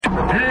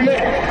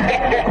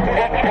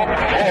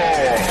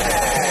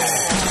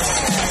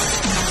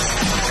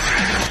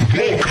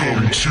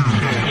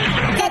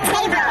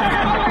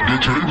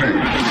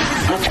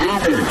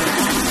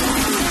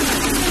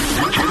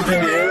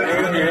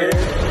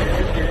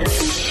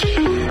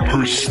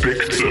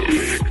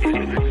Perspective.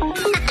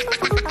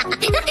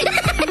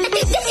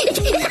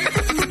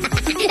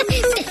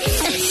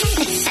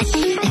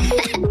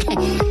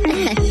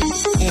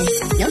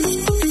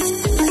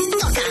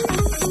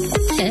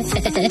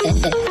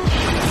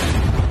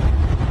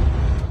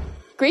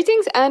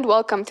 Greetings and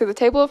welcome to the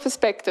Table of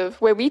Perspective,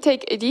 where we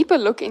take a deeper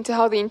look into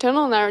how the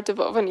internal narrative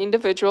of an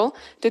individual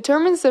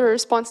determines their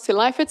response to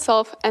life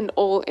itself and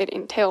all it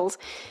entails.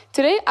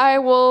 Today I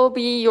will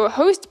be your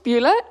host,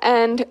 Beulah,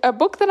 and a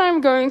book that I'm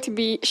going to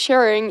be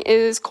sharing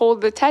is called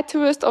The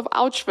Tattooist of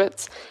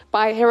Auschwitz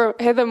by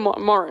Heather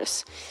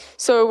Morris.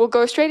 So we'll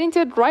go straight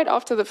into it right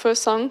after the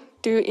first song.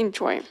 Do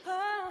enjoy.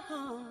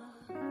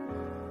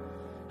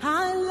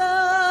 I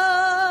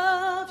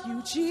love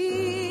you,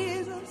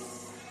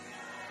 Jesus.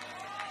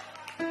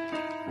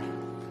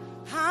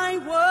 I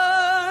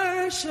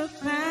worship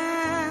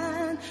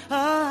and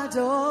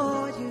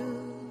adore you.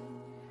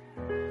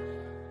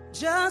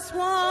 Just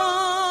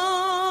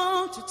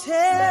want to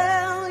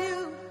tell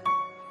you,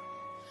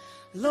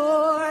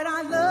 Lord,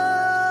 I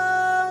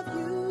love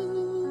you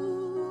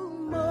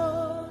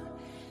more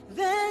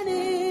than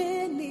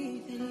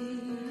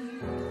anything.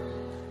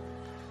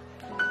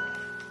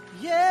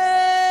 Yeah.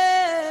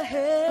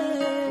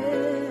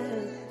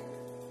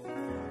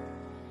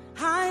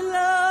 I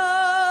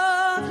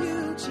love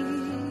you,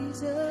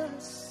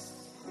 Jesus.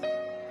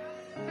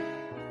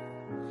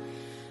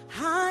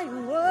 I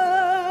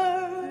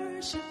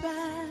worship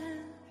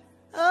and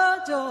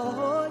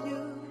adore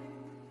you.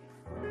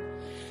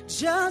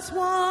 Just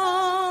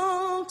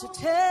want to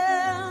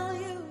tell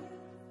you,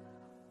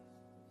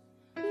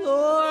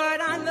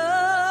 Lord, I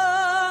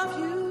love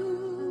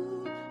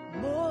you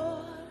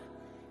more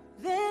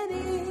than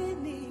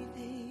anything.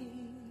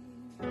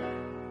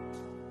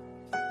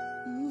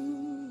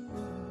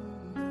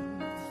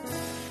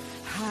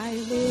 I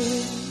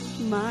lift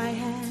my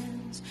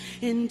hands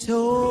in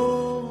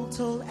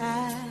total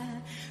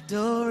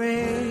adoration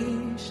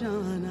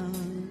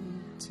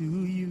unto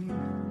you.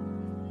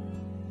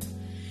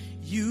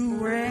 You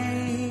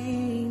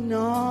reign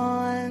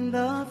on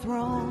the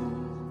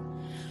throne,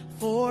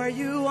 for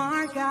you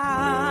are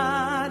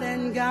God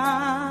and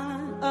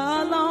God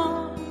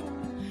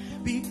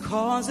alone.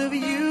 Because of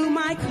you,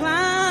 my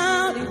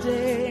cloudy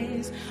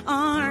days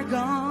are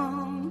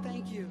gone.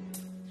 Thank you.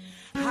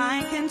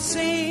 I can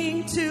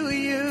sing to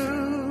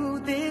you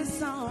this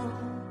song.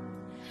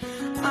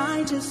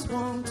 I just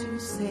want to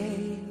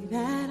say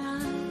that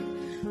I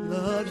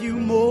love you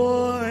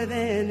more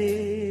than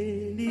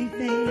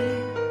anything.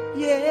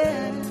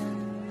 Yeah.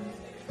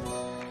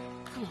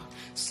 Come on,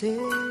 say, I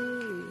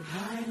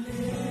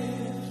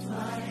lift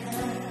my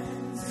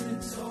hands in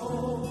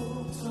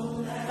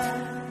total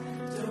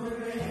adoration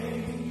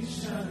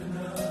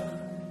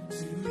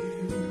unto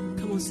you.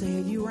 Come on, say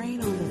it. You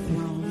reign on the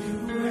throne. You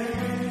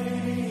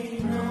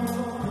reign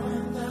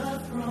on the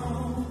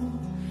throne,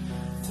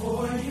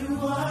 for you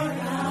are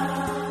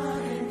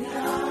God and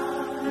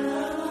God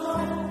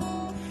alone.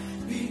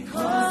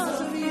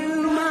 Because of you,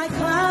 my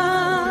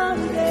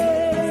cloudy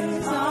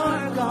days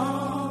are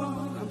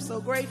gone. I'm so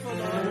grateful,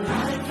 Lord.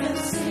 I can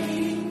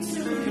sing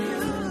to you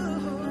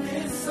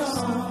this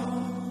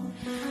song.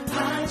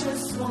 I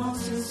just want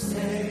to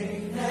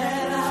say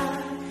that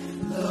I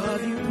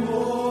love you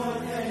more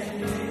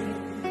than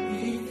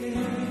anything.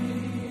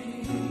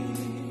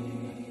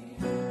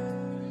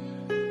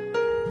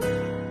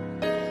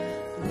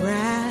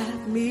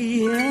 Wrap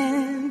me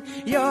in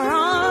your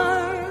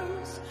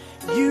arms.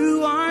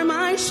 You are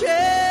my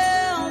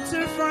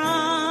shelter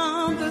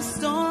from the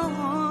storm.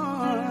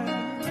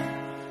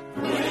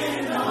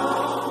 When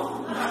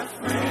all my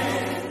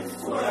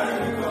friends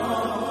were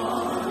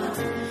gone,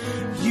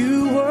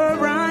 you were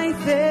right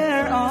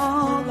there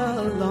all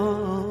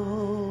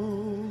alone.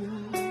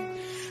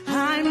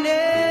 I've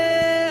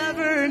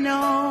never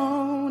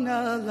known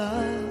a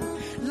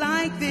love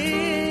like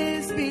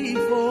this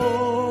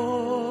before.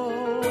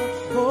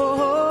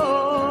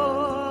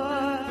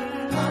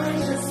 I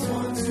just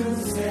want to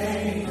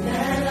say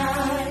that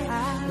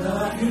I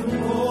love you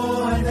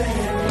more than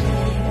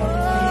anything.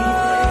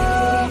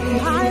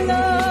 I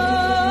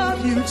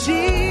love you,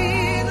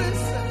 Jesus.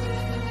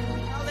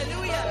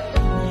 Hallelujah.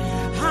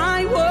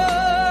 I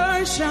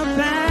worship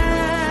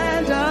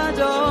and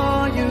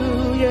adore you,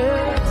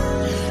 yeah.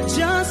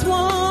 Just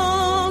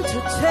want to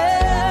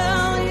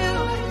tell you,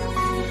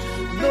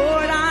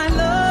 Lord, I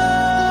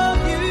love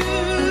you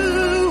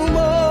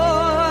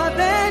more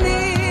than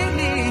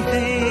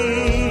anything.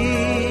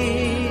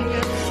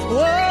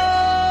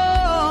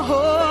 Whoa,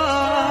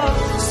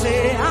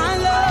 say I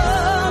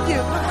love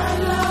you. I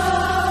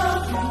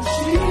love you,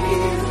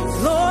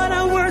 Jesus. Lord, I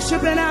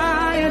worship and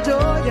I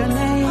adore your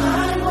name.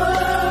 I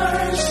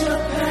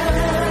worship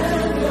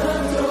and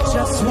adore.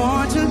 Just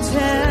want to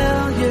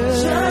tell you.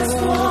 Just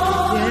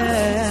want to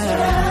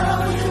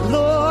tell you.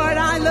 Lord,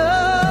 I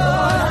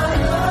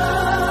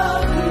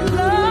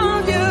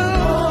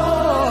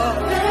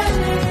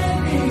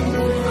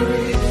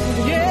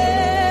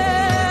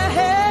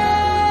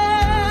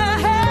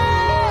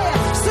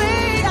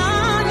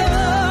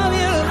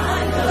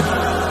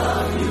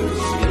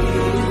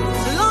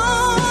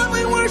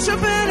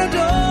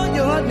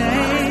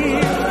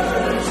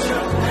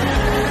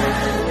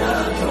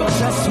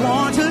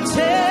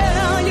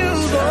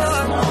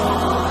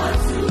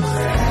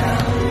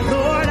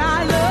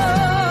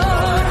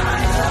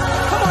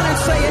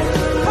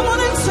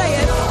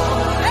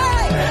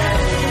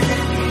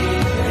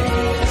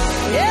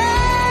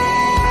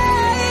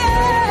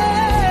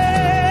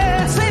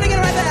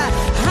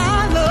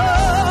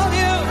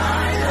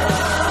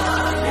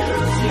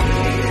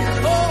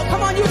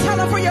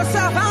them for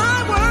yourself. I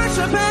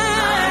worship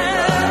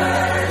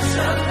and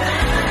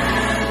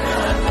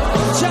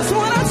just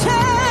want to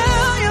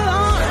tell you,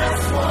 Lord.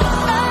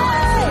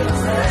 Hey,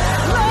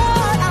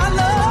 Lord, I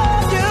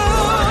love you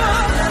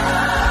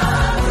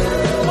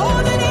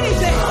more than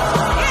anything.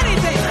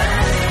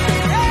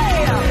 Hey,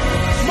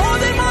 more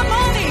than my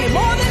money,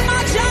 more than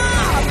my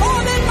job,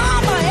 more than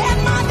mama and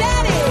my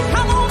daddy.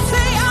 Come on,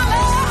 say I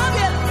love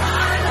you.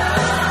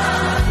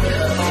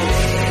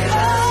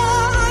 I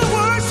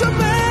worship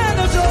and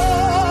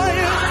adore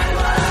you.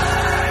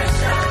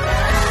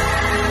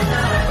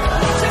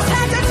 Just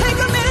had to take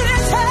a minute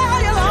and tell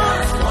you,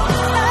 Lord.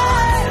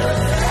 Hey,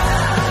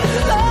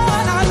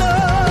 Lord, I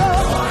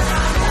love.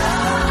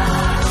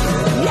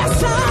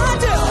 Yes, I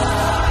do.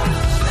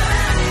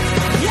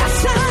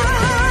 Yes, I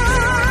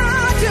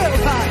do.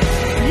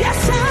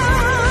 Yes, I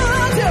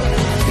do.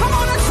 Come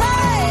on and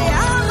say,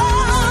 I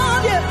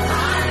love you.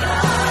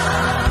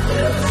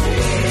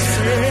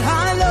 Say,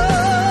 I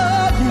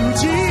love you,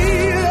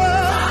 Jesus.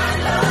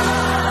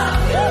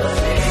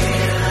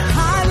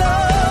 I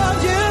love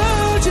you,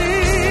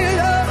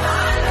 Jesus.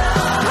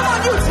 Come on,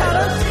 you tell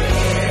us.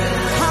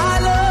 I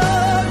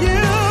love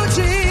you,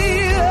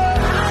 Jesus.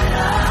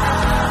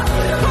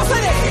 Come on,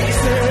 say it.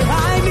 Say,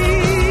 I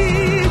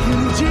need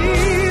you,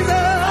 Jesus.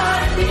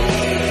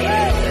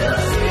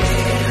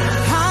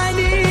 I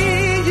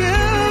need you,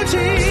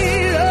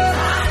 Jesus.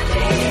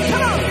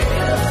 Come on.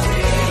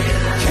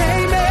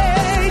 Can't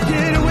make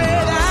it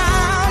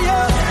without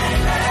you.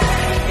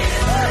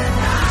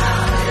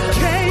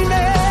 Can't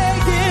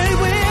make it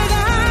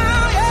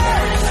without you.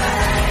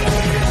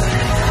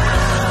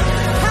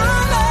 I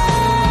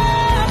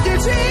love you,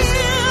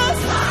 Jesus.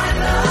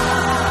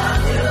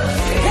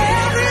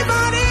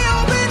 Everybody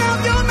open up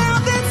your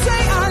mouth and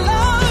say, I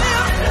love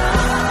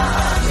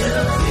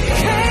you.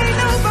 Can't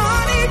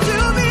nobody do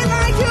me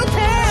like you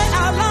can.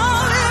 I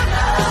love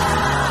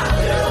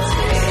you.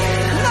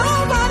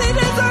 Nobody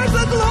deserves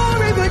the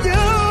glory but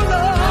you,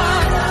 Lord.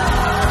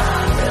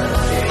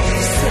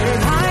 Say,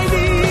 I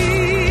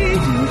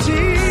need you,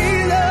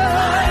 Jesus.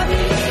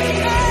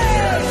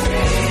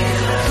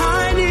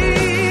 I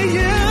need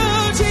you,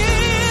 Jesus.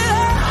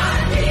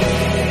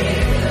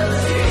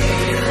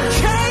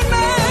 Can't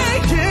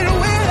make it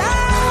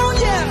without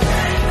you.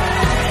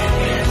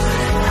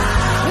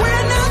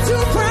 We're not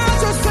too proud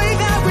to say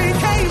that we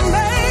can't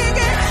make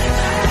it.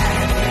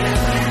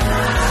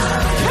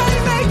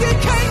 Can't make it,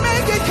 can't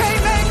make it,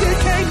 can't make it,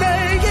 can't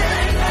make it.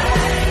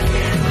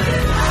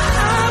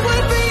 I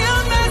would be a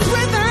mess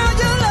without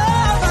your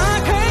love. I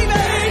can't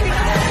make it.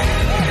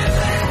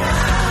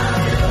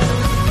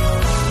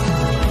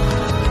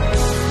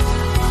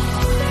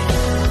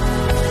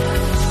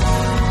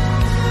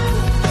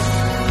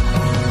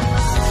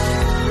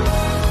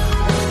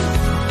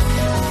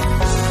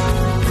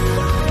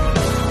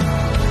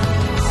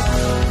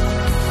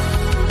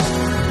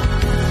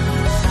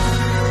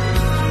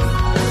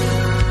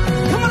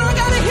 Come on, I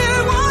gotta hear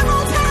it one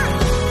more time.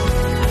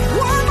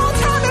 One more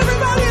time,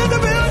 everybody in the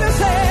building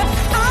say,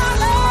 I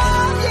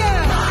love you.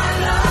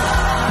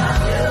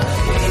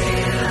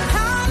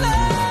 I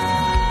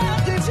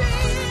love you, Jesus.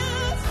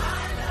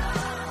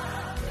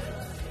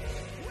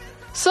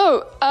 So,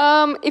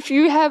 if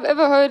you have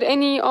ever heard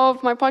any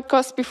of my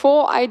podcasts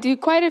before, I do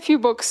quite a few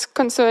books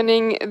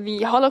concerning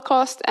the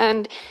Holocaust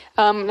and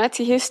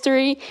Nazi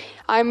history.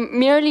 I'm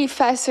merely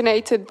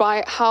fascinated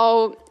by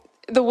how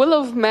the will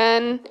of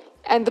man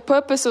and the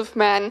purpose of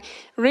man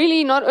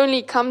really not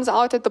only comes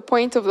out at the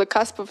point of the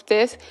cusp of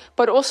death,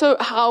 but also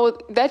how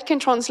that can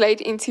translate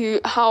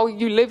into how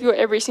you live your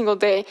every single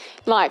day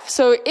life.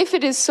 So if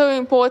it is so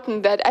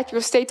important that at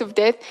your state of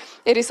death,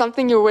 it is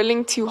something you're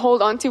willing to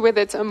hold on to,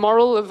 whether it's a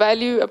moral, a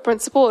value, a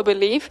principle, a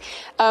belief,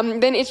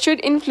 then it should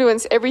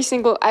influence every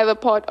single other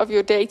part of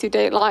your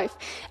day-to-day life.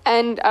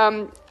 And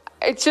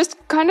it's just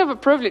kind of a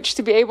privilege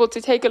to be able to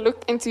take a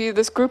look into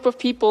this group of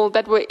people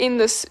that were in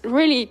this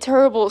really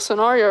terrible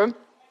scenario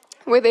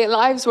where their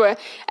lives were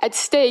at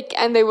stake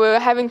and they were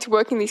having to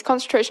work in these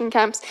concentration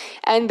camps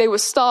and they were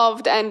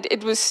starved, and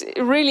it was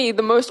really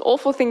the most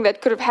awful thing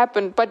that could have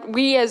happened. But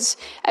we as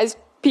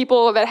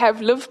people that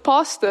have lived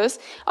past this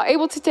are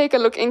able to take a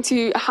look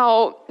into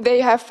how they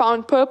have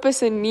found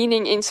purpose and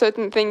meaning in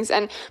certain things.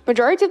 And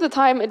majority of the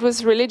time it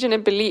was religion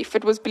and belief.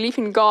 It was belief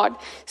in God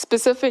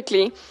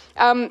specifically.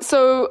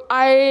 So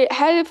I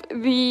have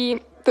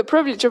the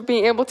privilege of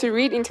being able to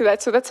read into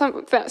that. So that's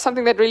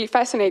something that really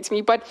fascinates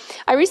me. But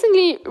I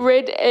recently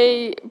read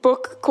a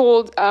book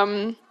called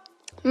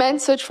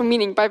Man's Search for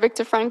Meaning by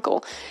Viktor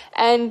Frankl.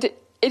 And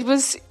it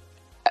was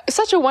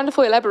such a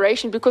wonderful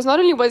elaboration, because not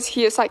only was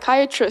he a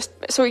psychiatrist,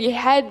 so he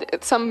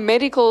had some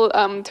medical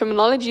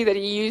terminology that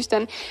he used,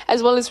 and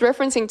as well as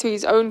referencing to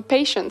his own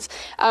patients.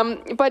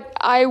 But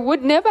I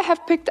would never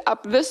have picked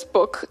up this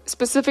book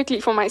specifically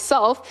for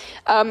myself,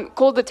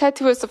 called The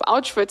Tattooist of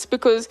Auschwitz,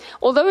 because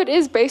although it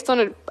is based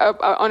on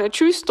a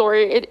true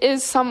story, it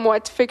is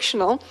somewhat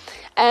fictional.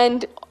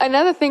 And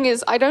another thing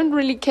is, I don't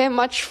really care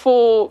much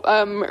for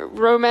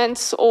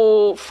romance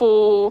or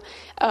for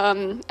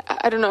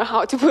I don't know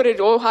how to put it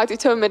or how to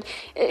term it.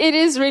 It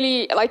is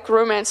really like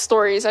romance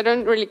stories. I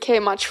don't really care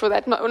much for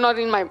that, not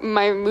in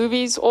my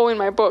movies or in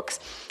my books.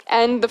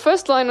 And the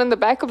first line on the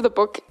back of the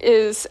book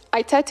is,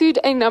 I tattooed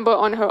a number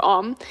on her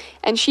arm,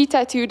 and she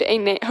tattooed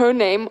her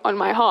name on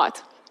my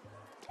heart.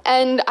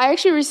 And I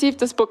actually received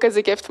this book as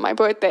a gift for my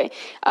birthday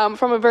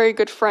from a very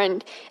good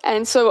friend.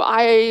 And so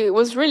I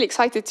was really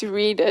excited to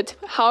read it.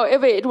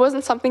 However, it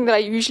wasn't something that I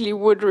usually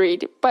would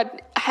read.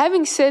 But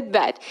having said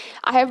that,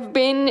 I have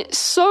been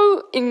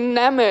so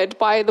enamored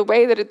by the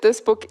way that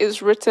this book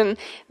is written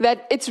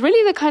that it's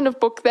really the kind of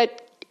book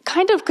that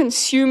kind of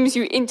consumes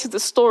you into the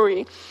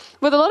story.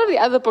 With a lot of the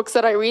other books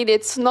that I read,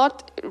 it's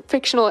not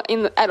fictional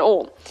at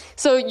all.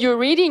 So you're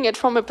reading it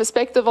from a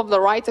perspective of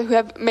the writer who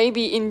have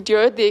maybe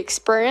endured the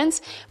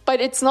experience, but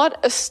it's not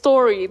a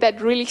story that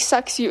really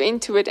sucks you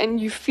into it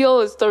and you feel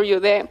as though you're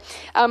there.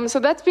 So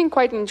that's been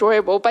quite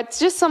enjoyable. But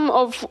just some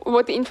of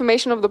what the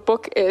information of the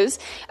book is.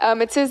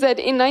 It says that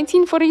in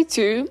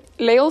 1942,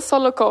 Lale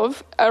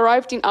Sokolov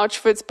arrived in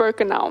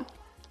Auschwitz-Birkenau.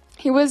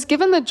 He was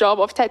given the job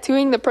of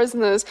tattooing the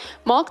prisoners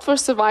marked for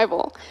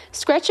survival,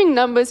 scratching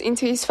numbers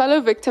into his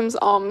fellow victims'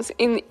 arms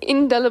in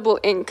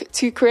indelible ink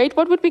to create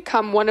what would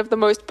become one of the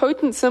most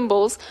potent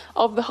symbols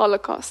of the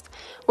Holocaust.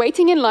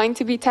 Waiting in line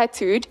to be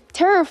tattooed,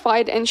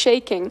 terrified and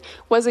shaking,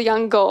 was a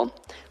young girl.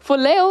 For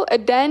Lale, a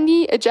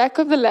dandy, a jack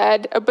of the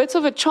lad, a bit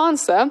of a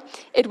chancer,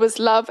 it was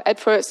love at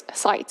first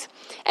sight.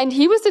 And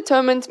he was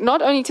determined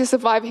not only to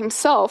survive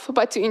himself,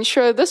 but to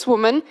ensure this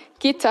woman,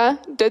 Gita,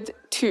 did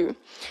too.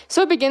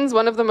 So begins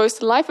one of the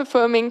most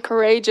life-affirming,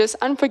 courageous,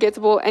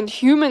 unforgettable, and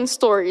human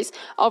stories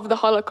of the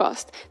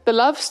Holocaust, the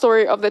love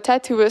story of the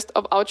Tattooist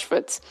of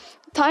Auschwitz.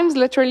 Times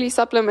literary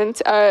supplement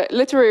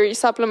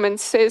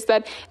says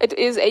that it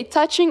is a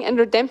touching and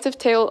redemptive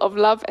tale of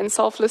love and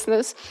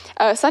selflessness.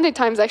 Sunday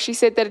Times actually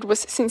said that it was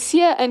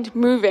sincere and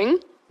moving.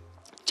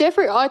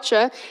 Jeffrey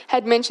Archer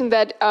had mentioned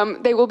that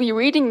they will be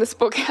reading this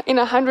book in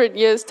 100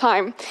 years'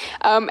 time.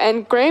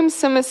 And Graham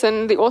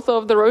Simmerson, the author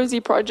of the Rosie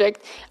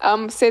Project,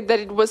 said that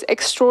it was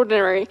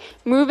extraordinary,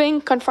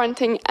 moving,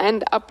 confronting,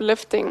 and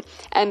uplifting.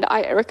 And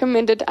I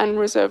recommend it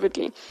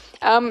unreservedly.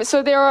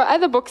 So there are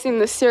other books in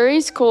the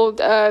series called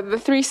The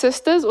Three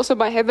Sisters, also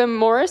by Heather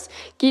Morris,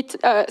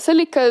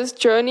 Silika's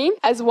Journey,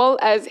 as well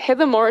as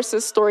Heather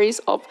Morris's Stories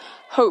of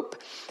Hope.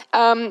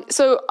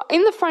 So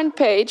in the front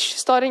page,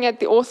 starting at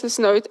the author's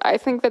note, I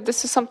think that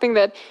this is something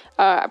that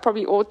I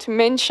probably ought to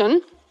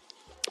mention.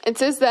 It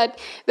says that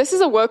this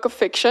is a work of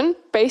fiction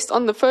based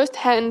on the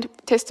first-hand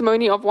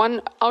testimony of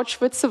one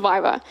Auschwitz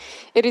survivor.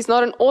 It is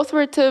not an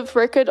authoritative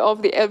record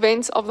of the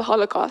events of the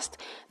Holocaust.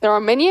 There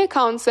are many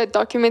accounts that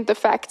document the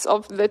facts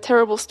of the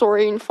terrible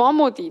story in far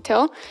more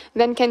detail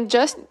than can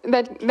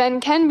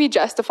be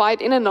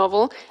justified in a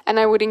novel, and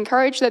I would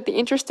encourage that the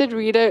interested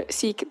reader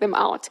seek them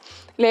out.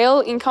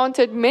 Lale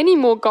encountered many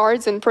more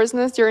guards and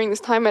prisoners during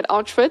his time at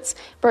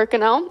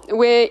Auschwitz-Birkenau,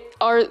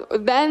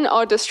 than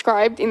are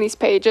described in these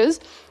pages.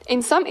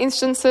 In some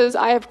instances,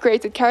 I have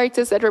created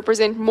characters that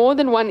represent more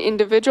than one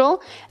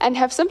individual and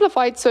have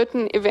simplified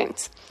certain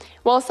events.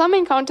 While some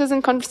encounters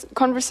and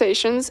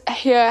conversations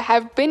here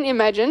have been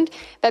imagined,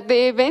 that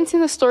the events in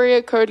the story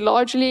occurred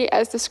largely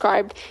as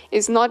described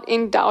is not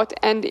in doubt,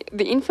 and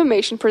the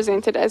information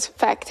presented as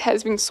fact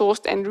has been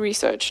sourced and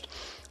researched.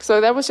 So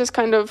that was just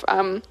kind of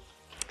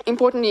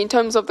important in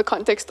terms of the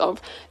context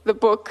of the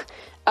book.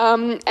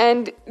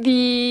 And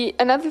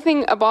another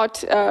thing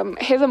about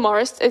Heather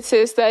Morris, it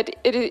says that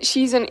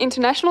she's an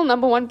international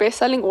 #1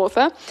 best-selling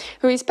author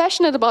who is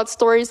passionate about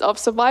stories of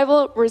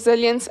survival,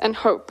 resilience, and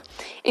hope.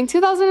 In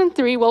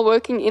 2003, while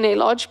working in a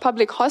large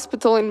public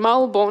hospital in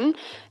Melbourne,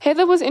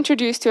 Heather was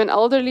introduced to an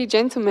elderly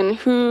gentleman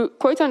who,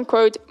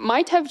 quote-unquote,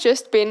 might have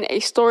just been a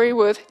story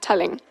worth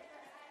telling.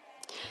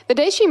 The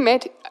day she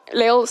met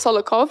Lale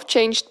Sokolov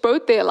changed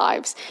both their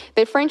lives.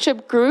 Their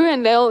friendship grew,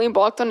 and Lale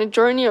embarked on a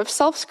journey of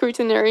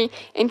self-scrutiny,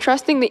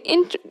 entrusting the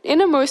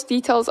innermost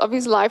details of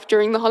his life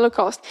during the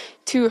Holocaust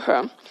to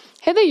her.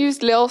 Heather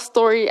used Lale's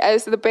story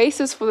as the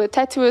basis for The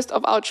Tattooist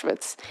of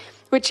Auschwitz,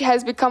 which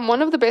has become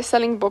one of the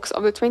best-selling books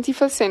of the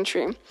 21st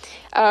century,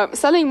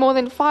 selling more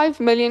than 5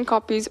 million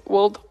copies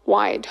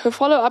worldwide. Her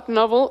follow-up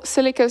novel,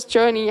 Silika's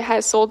Journey,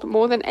 has sold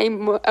more than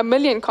a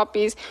million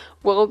copies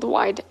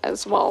worldwide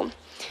as well.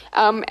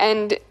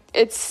 And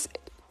it's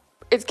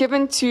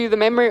given to the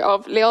memory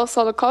of Lale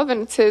Sokolov,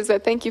 and it says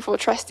that thank you for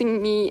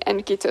trusting me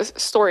and Gita's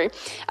story.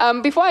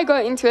 Before I go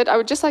into it, I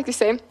would just like to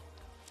say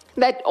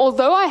that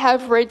although I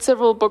have read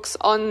several books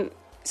on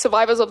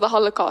survivors of the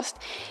Holocaust,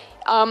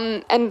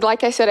 and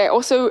like I said, I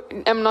also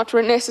am not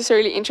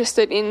necessarily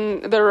interested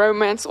in the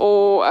romance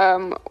or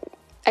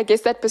I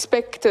guess that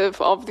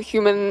perspective of the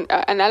human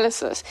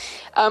analysis.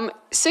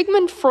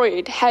 Sigmund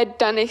Freud had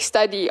done a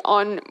study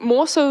on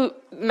more so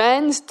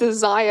man's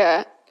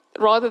desire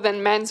rather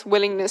than man's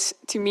willingness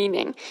to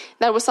meaning.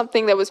 That was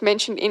something that was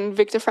mentioned in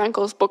Viktor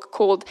Frankl's book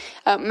called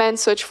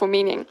Man's Search for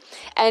Meaning.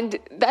 And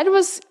that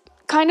was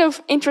kind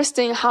of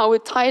interesting how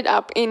it tied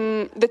up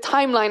in the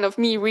timeline of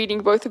me reading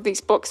both of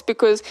these books,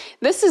 because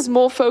this is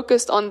more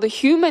focused on the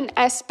human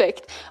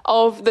aspect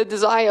of the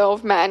desire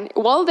of man.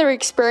 While they're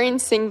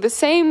experiencing the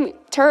same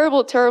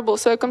terrible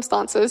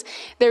circumstances,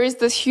 there is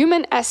this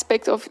human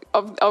aspect of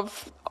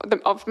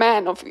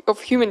man,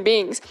 of human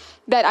beings,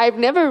 that I've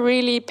never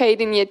really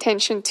paid any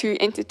attention to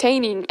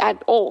entertaining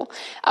at all.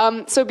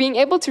 So being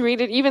able to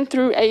read it even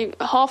through a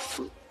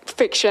half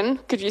fiction,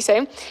 could you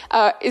say,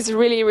 is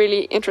really,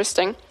 really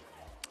interesting.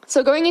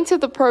 So going into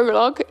the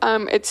prologue,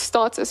 it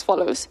starts as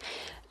follows.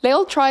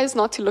 Lale tries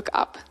not to look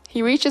up.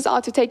 He reaches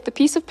out to take the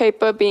piece of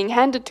paper being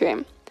handed to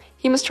him.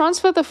 He must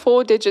transfer the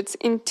 4 digits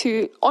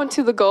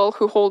onto the girl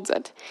who holds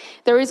it.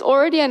 There is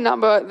already a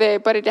number there,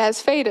 but it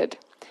has faded.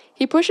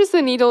 He pushes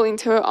the needle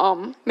into her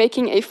arm,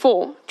 making a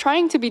 4,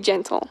 trying to be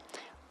gentle.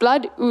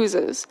 Blood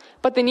oozes,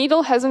 but the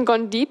needle hasn't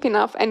gone deep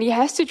enough and he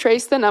has to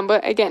trace the number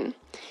again.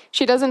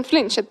 She doesn't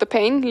flinch at the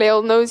pain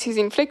Lale knows he's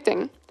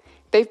inflicting.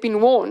 They've been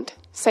warned.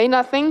 Say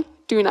nothing,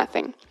 do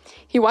nothing.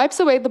 He wipes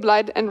away the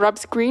blood and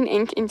rubs green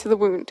ink into the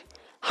wound.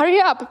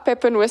 Hurry up,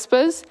 Pepin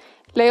whispers.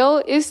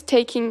 Lale is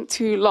taking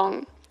too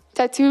long.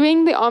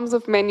 Tattooing the arms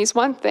of men is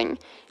one thing.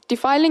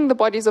 Defiling the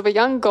bodies of a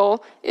young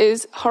girl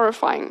is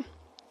horrifying.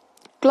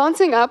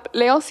 Glancing up,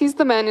 Lale sees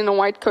the man in a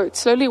white coat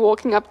slowly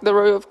walking up the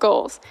row of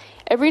girls.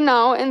 Every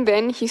now and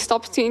then he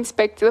stops to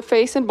inspect the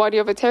face and body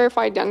of a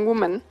terrified young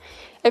woman.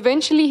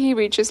 Eventually he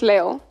reaches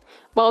Lale.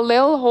 While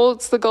Lale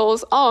holds the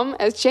girl's arm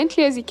as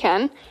gently as he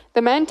can,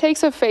 the man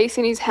takes her face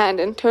in his hand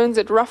and turns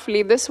it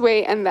roughly this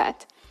way and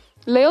that.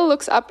 Lale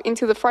looks up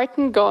into the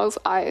frightened girl's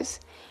eyes.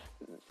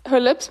 Her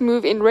lips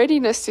move in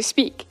readiness to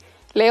speak.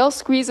 Lale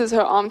squeezes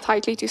her arm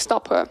tightly to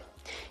stop her.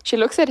 She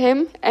looks at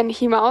him and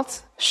he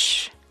mouths,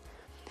 "Shh."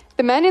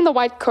 The man in the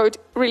white coat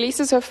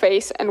releases her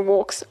face and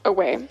walks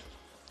away.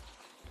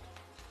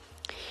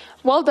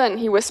 Well done,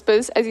 he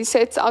whispers as he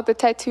sets out the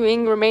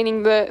tattooing,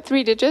 remaining the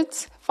 3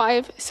 digits,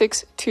 5,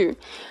 6, 2.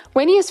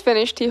 When he is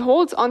finished, he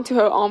holds onto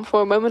her arm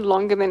for a moment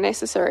longer than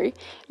necessary,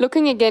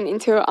 looking again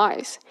into her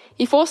eyes.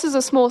 He forces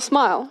a small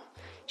smile.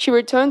 She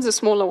returns a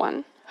smaller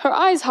one. Her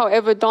eyes,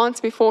 however, dance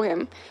before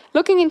him.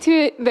 Looking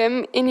into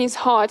them in his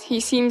heart,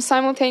 his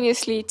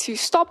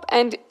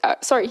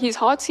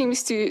heart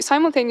seems to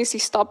simultaneously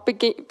stop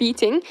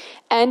beating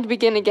and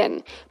begin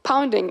again,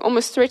 pounding,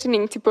 almost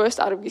threatening to burst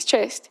out of his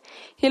chest.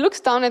 He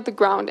looks down at the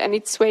ground and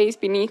it sways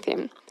beneath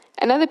him.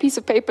 Another piece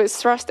of paper is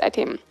thrust at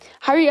him.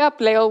 Hurry up,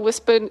 Lale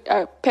whispered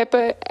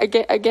Pepper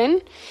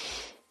again.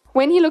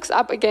 When he looks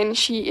up again,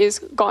 she is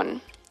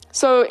gone.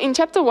 So in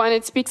chapter 1,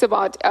 it speaks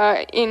about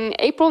in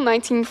April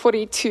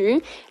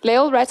 1942,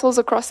 Lale rattles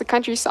across the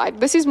countryside.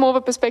 This is more of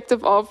a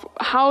perspective of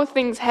how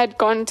things had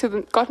gotten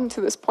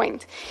to this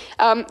point.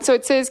 So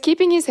it says,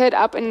 keeping his head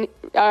up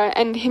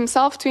and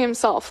himself to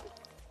himself.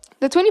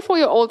 The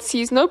 24-year-old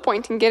sees no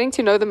point in getting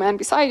to know the man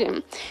beside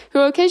him,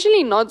 who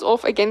occasionally nods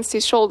off against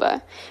his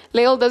shoulder.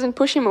 Lale doesn't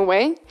push him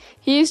away.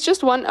 He is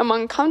just one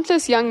among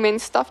countless young men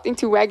stuffed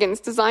into wagons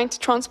designed to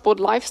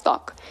transport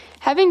livestock.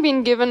 Having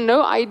been given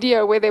no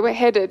idea where they were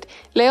headed,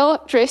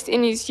 Lale dressed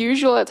in his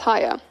usual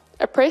attire,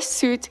 a pressed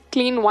suit,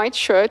 clean white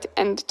shirt,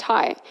 and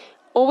tie,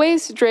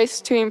 always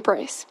dressed to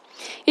impress.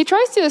 He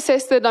tries to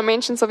assess the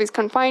dimensions of his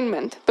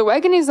confinement. The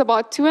wagon is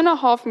about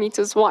 2.5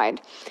 meters wide,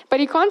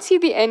 but he can't see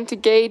the end to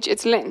gauge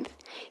its length.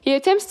 He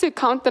attempts to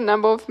count the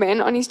number of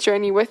men on his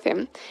journey with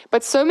him,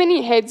 but so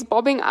many heads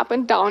bobbing up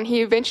and down,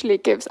 he eventually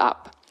gives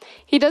up.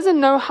 He doesn't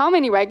know how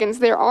many wagons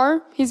there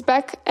are. His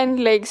back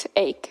and legs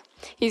ache.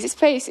 His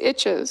face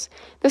itches.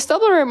 The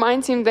stubble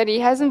reminds him that he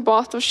hasn't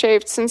bathed or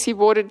shaved since he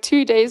boarded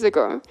 2 days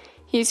ago.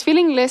 He is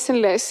feeling less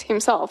and less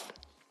himself.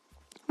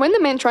 When the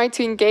men try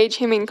to engage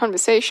him in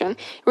conversation,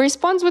 he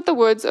responds with the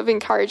words of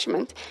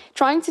encouragement,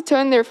 trying to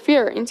turn their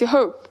fear into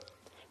hope.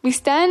 We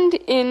stand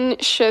in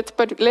shit,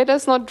 but let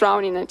us not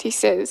drown in it, he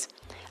says.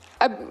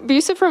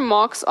 Abusive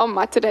remarks are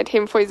muttered at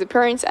him for his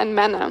appearance and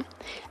manner.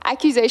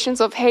 Accusations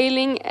of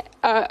hailing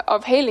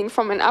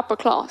from an upper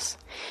class.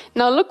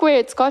 Now look where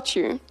it's got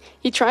you.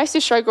 He tries to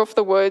shrug off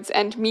the words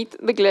and meet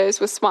the glares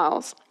with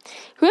smiles.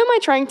 Who am I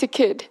trying to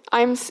kid?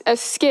 I'm as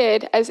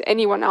scared as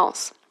anyone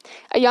else.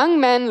 A young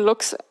man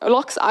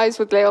locks eyes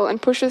with Lale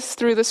and pushes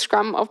through the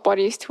scrum of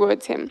bodies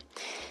towards him.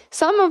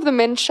 Some of the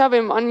men shove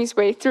him on his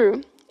way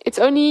through. It's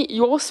only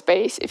your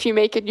space if you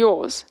make it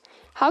yours.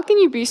 How can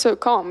you be so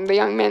calm? The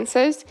young man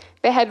says.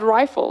 They had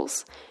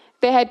rifles.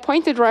 They had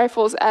pointed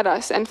rifles at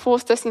us and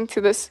forced us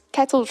into this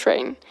cattle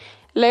train.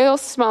 Lale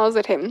smiles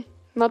at him.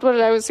 Not what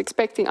I was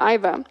expecting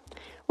either.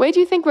 Where do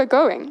you think we're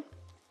going?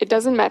 It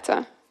doesn't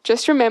matter.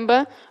 Just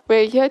remember,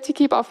 we're here to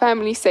keep our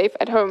family safe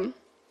at home.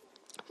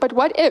 But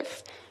what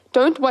if?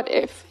 Don't what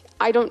if.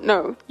 I don't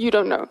know. You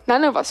don't know.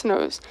 None of us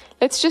knows.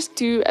 Let's just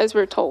do as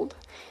we're told.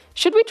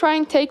 Should we try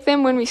and take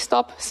them when we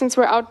stop, since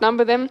we're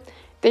outnumber them?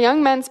 The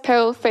young man's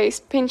pale face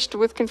pinched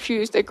with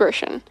confused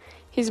aggression.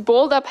 His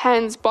balled-up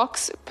hands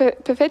box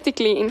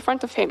pathetically in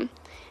front of him.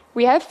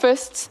 We have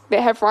fists,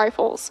 they have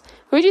rifles.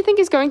 Who do you think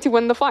is going to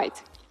win the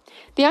fight?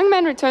 The young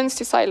man returns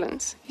to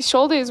silence. His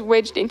shoulder is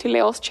wedged into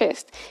Lale's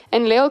chest,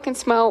 and Lale can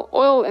smell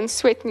oil and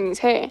sweat in his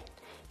hair.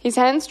 His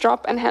hands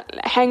drop and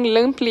hang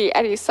limply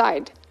at his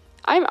side.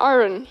 "I'm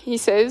Aaron," he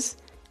says.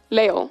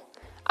 "Lale."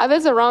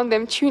 Others around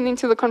them tune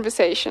into the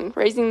conversation,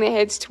 raising their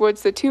heads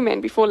towards the two men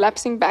before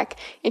lapsing back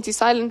into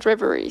silent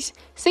reveries,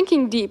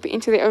 sinking deep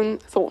into their own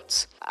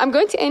thoughts. I'm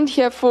going to end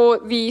here for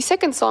the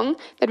second song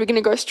that we're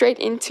going to go straight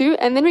into,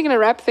 and then we're going to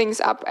wrap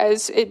things up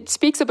as it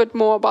speaks a bit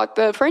more about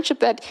the friendship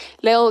that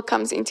Lale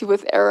comes into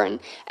with Aaron.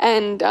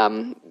 And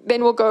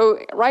then we'll go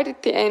right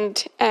at the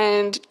end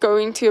and go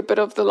into a bit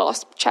of the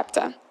last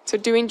chapter. So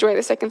do enjoy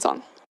the second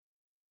song.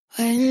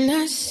 When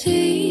I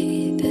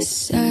see the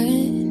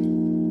sun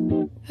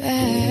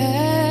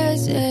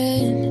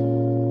rising,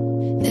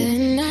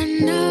 then I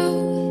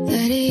know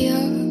that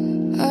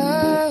you're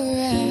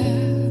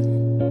around.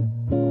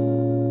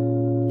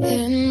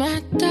 In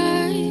my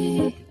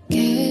darkest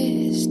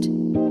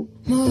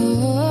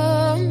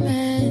moments,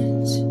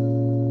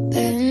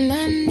 then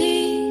I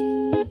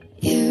need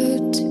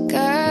you to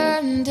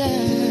come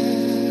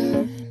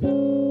down.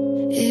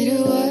 It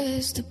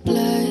was the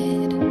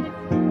blood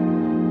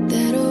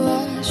that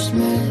washed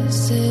my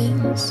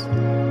sins.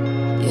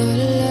 Your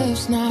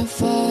love's not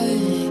far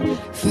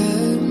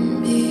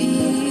from me.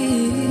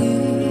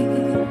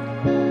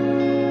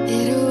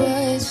 It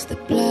was the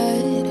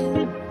blood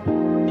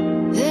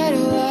that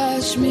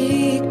washed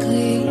me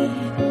clean.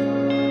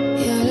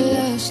 Your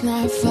love's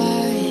not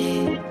far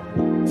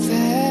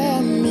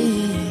from me.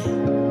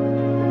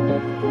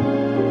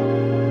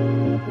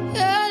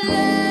 Your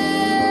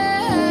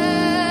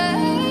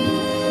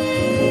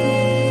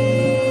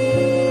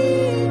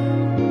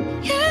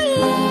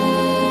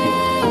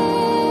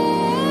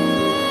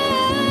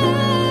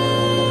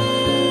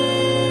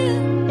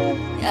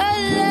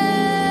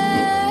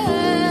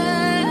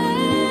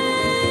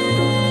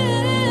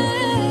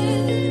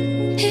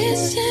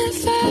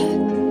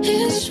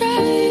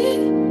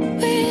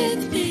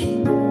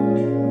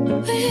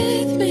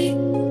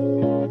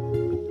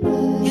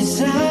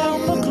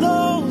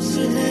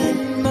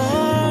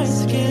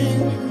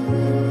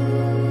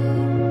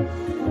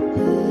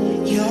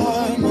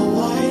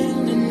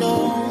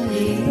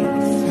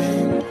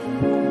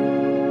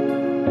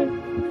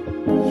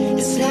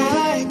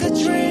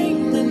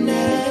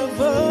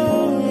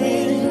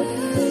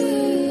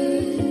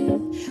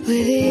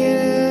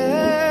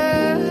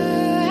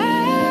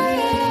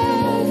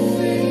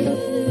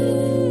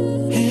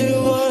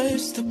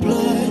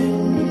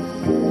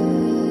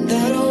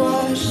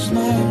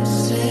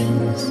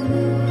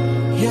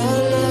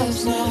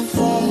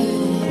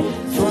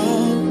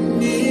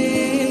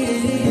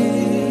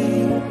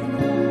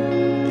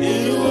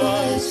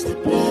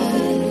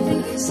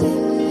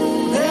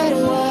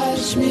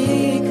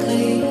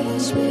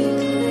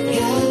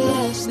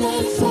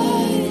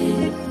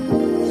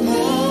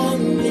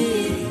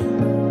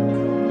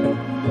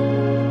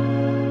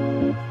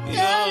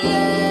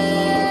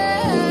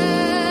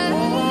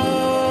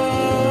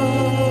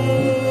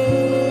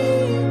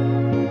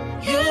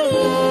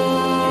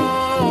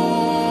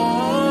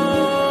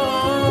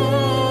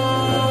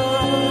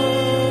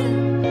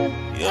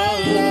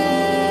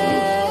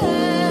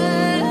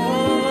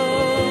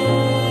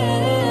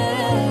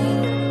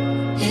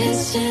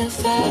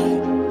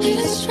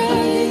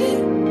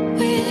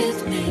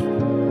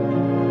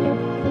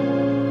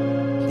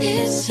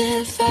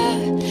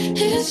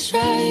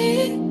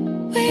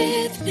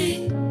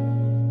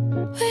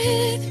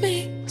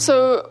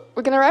So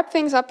we're going to wrap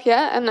things up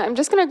here, and I'm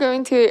just going to go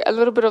into a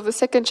little bit of the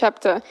second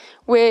chapter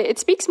where it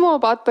speaks more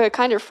about the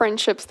kind of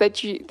friendships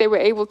that they were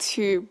able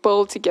to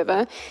build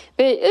together.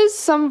 There is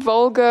some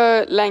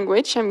vulgar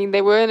language. I mean,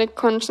 they were in a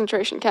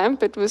concentration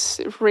camp. It was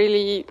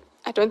really,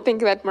 I don't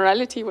think that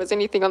morality was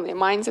anything on their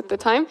minds at the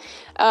time.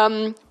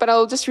 But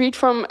I'll just read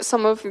from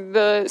some of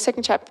the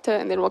second chapter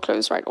and then we'll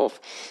close right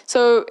off.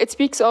 So it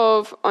speaks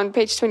of, on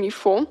page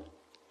 24,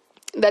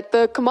 that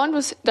the command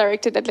was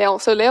directed at Lale.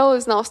 So Lale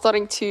is now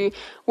starting to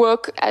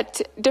work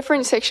at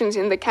different sections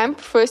in the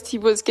camp. First, he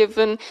was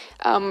given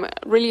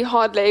really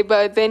hard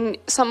labor. Then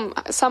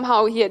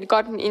somehow he had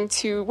gotten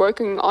into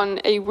working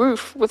on a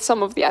roof with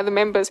some of the other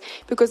members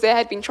because they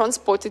had been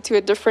transported to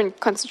a different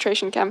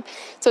concentration camp.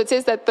 So it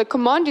says that the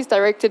command is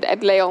directed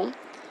at Lale.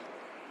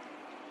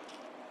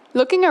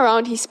 Looking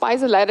around, he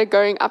spies a ladder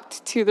going up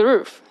to the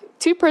roof.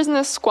 Two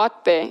prisoners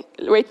squat there,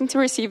 waiting to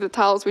receive the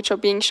tiles which are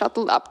being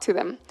shuttled up to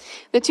them.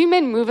 The two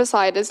men move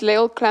aside as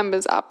Lale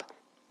clambers up.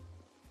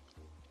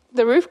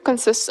 The roof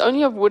consists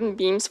only of wooden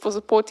beams for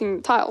supporting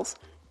the tiles.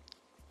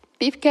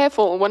 "Be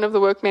careful," one of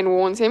the workmen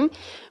warns him.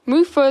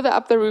 "Move further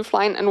up the roof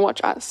line and watch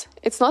us.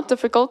 It's not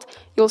difficult.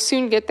 You'll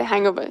soon get the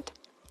hang of it."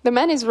 The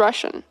man is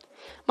Russian.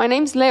 "My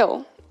name's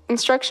Lale.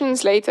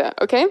 Instructions later,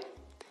 okay?"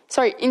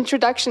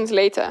 Introductions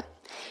later.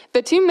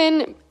 The two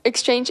men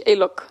exchange a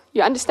look.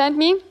 "You understand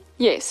me?"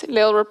 "Yes,"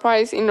 Lale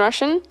replies in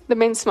Russian. The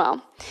men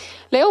smile.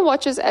 Lale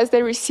watches as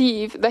they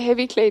receive the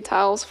heavy clay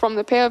tiles from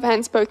the pair of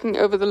hands poking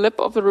over the lip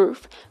of the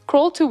roof,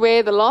 crawl to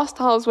where the last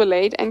tiles were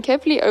laid and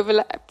carefully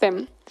overlap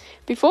them,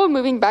 before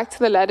moving back to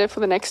the ladder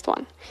for the next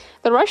one.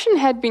 The Russian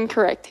had been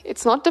correct.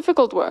 It's not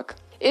difficult work.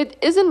 It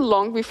isn't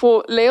long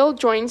before Lale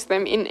joins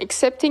them in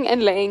accepting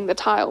and laying the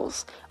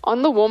tiles.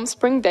 On the warm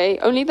spring day,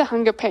 only the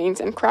hunger pains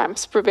and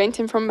cramps prevent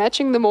him from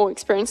matching the more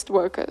experienced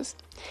workers.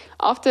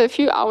 After a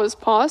few hours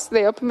pass,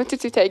 they are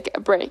permitted to take a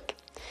break.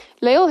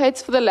 Lale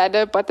heads for the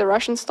ladder, but the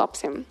Russian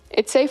stops him.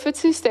 It's safer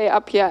to stay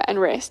up here and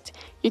rest.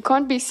 You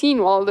can't be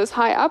seen while this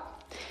high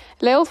up.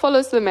 Lale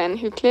follows the men,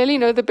 who clearly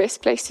know the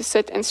best place to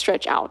sit and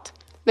stretch out.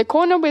 The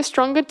corner where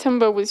stronger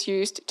timber was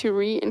used to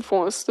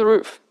reinforce the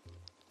roof.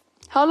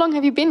 How long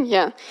have you been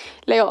here?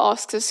 Lale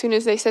asks as soon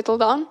as they settle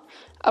down.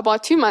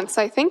 About 2 months,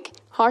 I think.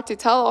 Hard to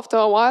tell after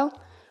a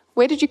while.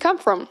 Where did you come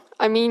from?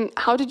 I mean,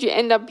 how did you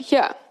end up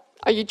here?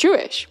 Are you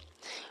Jewish?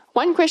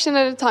 One question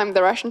at a time,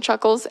 the Russian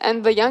chuckles,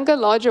 and the younger,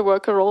 larger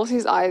worker rolls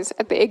his eyes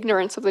at the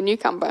ignorance of the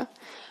newcomer.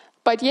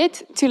 But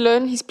yet, to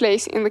learn his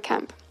place in the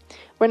camp.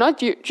 We're not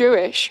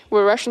Jewish,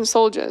 we're Russian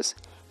soldiers.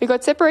 We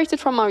got separated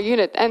from our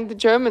unit, and the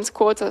Germans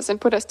caught us and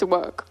put us to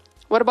work.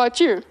 What about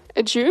you?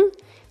 A Jew?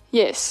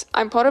 Yes,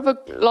 I'm part of a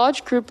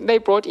large group they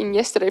brought in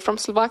yesterday from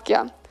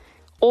Slovakia.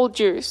 All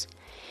Jews.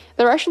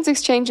 The Russians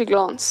exchange a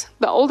glance.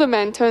 The older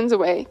man turns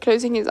away,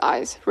 closing his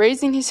eyes,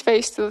 raising his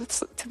face to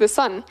the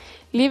sun,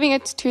 leaving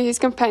it to his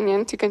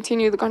companion to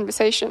continue the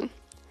conversation.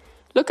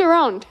 Look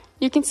around.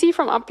 You can see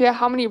from up here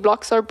how many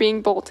blocks are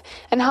being built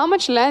and how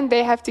much land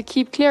they have to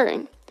keep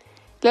clearing.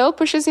 Lale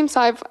pushes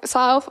himself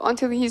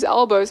onto his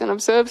elbows and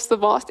observes the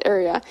vast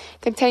area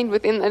contained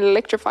within an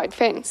electrified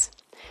fence.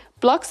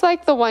 Blocks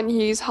like the one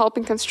he is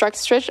helping construct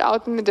stretch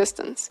out in the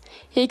distance.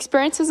 He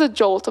experiences a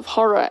jolt of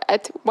horror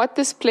at what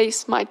this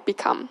place might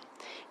become.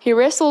 He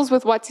wrestles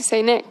with what to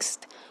say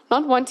next,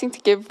 not wanting to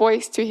give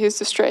voice to his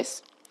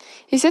distress.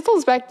 He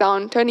settles back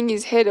down, turning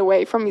his head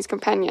away from his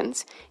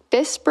companions,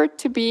 desperate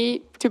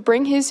to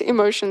bring his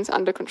emotions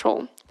under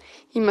control.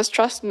 He must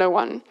trust no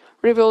one,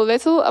 reveal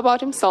little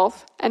about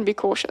himself, and be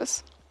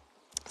cautious.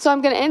 So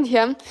I'm going to end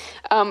here.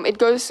 It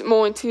goes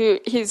more into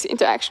his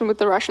interaction with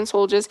the Russian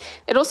soldiers.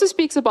 It also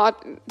speaks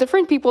about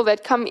different people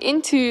that come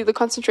into the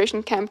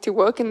concentration camp to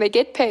work and they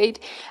get paid,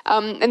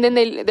 and then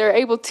they're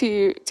able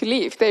to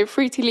leave. They're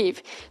free to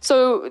leave.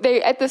 So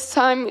they, at this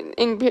time,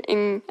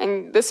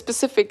 in this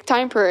specific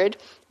time period,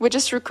 we're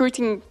just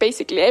recruiting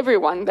basically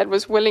everyone that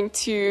was willing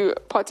to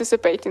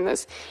participate in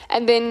this.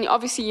 And then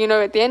obviously,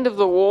 at the end of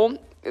the war,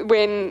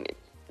 when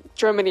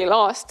Germany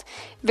lost,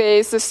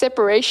 there's the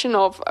separation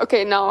of,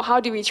 okay, now how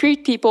do we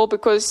treat people,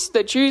 because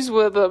the Jews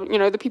were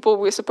the people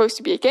we're supposed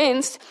to be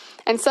against,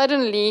 and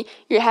suddenly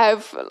you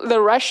have the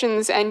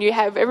Russians and you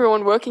have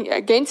everyone working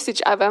against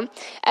each other,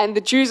 and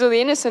the Jews are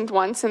the innocent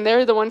ones and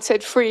they're the ones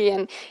set free,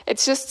 and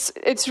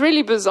it's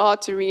really bizarre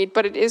to read,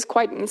 but it is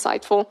quite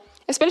insightful,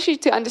 especially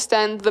to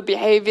understand the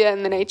behavior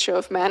and the nature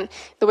of man,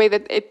 the way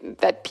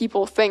that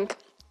people think,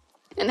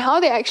 and how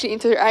they actually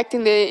interact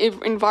in the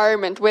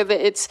environment, whether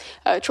it's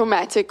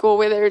traumatic or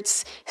whether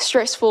it's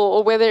stressful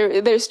or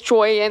whether there's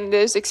joy and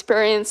there's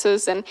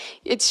experiences. And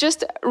it's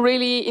just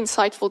really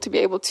insightful to be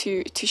able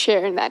to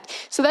share in that.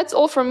 So that's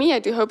all from me. I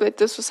do hope that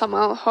this was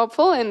somehow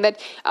helpful and that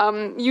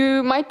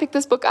you might pick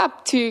this book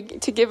up to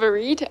give a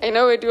read. I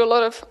know I do a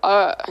lot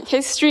of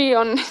history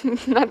on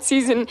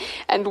Nazis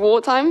and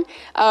wartime,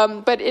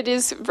 but it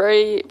is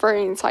very,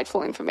 very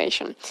insightful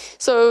information.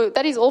 So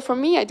that is all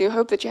from me. I do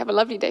hope that you have a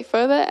lovely day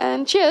further,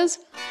 and cheers!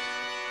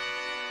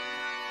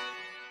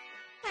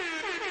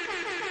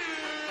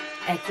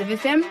 Active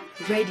FM,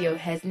 radio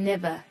has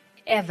never,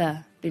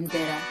 ever been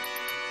better.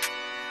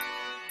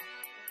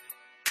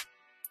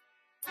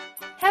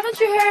 Haven't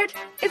you heard?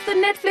 It's the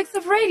Netflix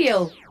of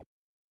radio.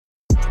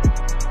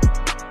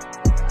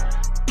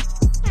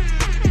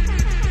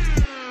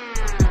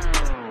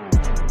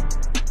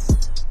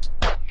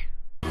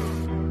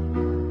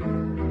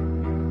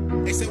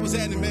 They say what's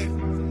happening,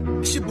 man?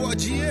 It's your boy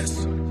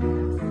GS.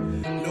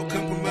 No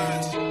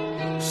compromise.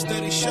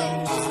 Study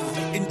shows.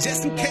 And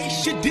just in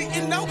case you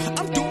didn't know,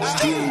 I'm doing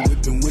still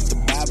whipping with the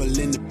Bible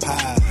in the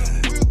pie.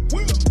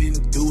 Been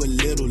through a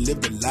little,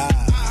 lived a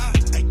lie.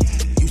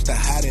 Used to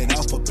hide it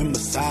off up in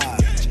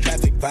massage.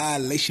 Traffic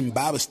violation,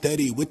 Bible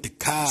study with the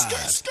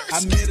cars.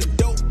 I met a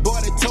dope boy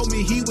that told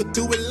me he would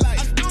do it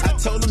life. I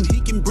told him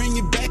he can bring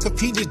it back if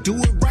he just do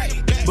it right.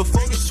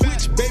 Before the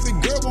switch, baby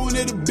girl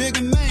wanted a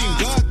bigger name.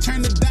 God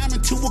turned the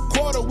diamond to a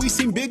quarter, we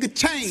seen bigger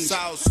change.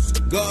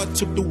 God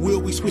took the wheel,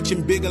 we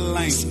switching bigger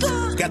lanes.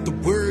 Got the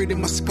word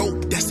in my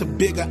scope, that's a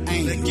bigger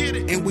aim.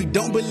 And we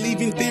don't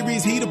believe in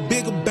theories, he the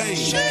bigger bang.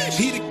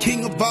 He the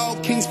king of all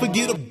kings,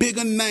 forget a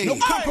bigger name.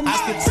 I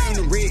still turn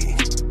the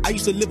red, I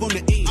used to live on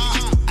the edge.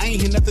 I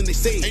ain't hear nothing they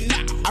say.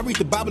 I read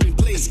the Bible and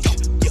play.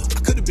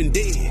 I could have been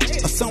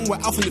dead, or somewhere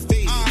off in the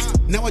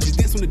feds. Now I just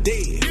dance on the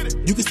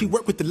dead. You can see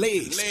work with the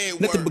legs,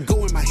 nothing but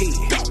go in my head.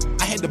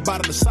 I had to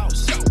bottle the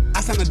sauce,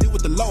 I signed a deal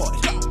with the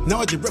Lord.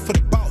 Now I just rep for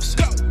the boss,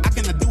 I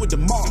cannot do it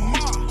tomorrow.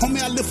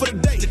 Homie, I live for the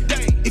day.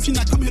 If you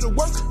not come here to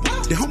work,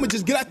 then homie,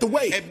 just get out the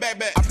way.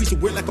 I preach the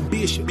word like a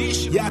bishop,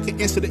 yeah, I can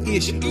answer the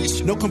issue.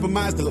 No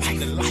compromise the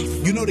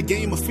life, you know the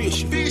game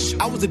official.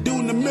 I was a dude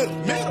in the middle,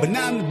 but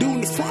now I'm the dude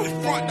in the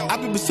front.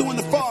 I've been pursuing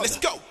the fall, let's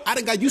go. I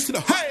done got used to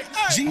the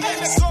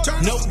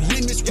GS. No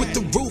limits with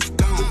the roof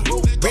gone.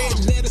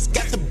 Red letters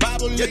got the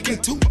looking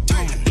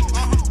two-tone.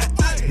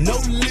 No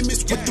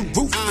limits with the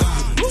roof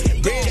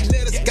gone. Red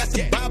letters got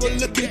the Bible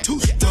looking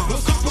two-strong.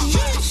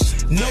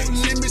 No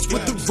limits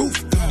with the roof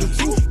gone.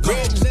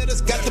 Red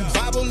letters got the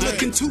Bible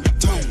looking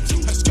two-tone.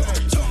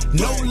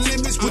 No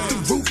limits with the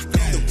roof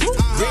gone.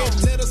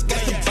 Red letters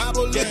got the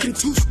Bible looking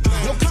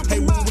two-strong. Hey,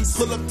 when we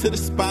pull up to the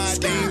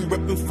spot, they ain't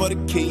reppin' for the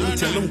king.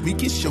 Tell them we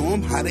can show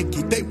them how they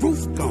get their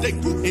roof gone.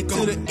 And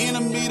to the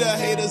enemy, the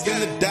haters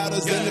and the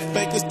doubters and the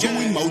fakers, two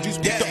emojis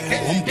with the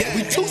arm, but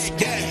we too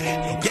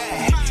scared.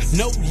 Yeah.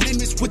 No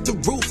limits with the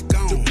roof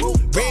gone.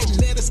 Red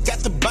letters got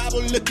the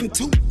Bible looking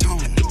two-tone.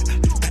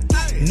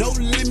 No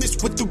limits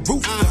with the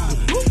roof gone.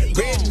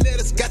 Red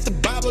letters got the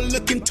Bible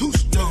looking too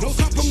strong. No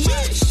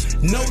compromise.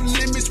 No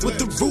limits with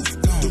the roof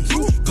gone.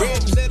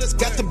 Red letters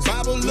got the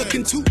Bible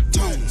looking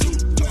two-tone.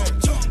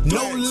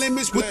 No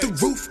limits with the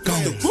roof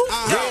gone.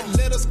 Red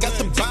letters got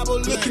the Bible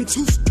looking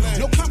too strong.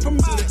 No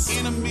compromise. To the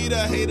enemy, the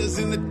haters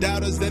and the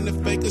doubters and the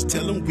fakers,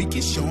 tell them we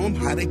can show them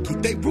how they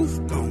get their roof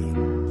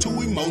gone. Two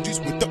emojis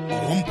with the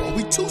arm, boy,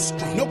 we too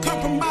strong. No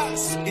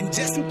compromise. And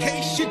just in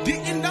case you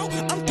didn't know,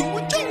 I'm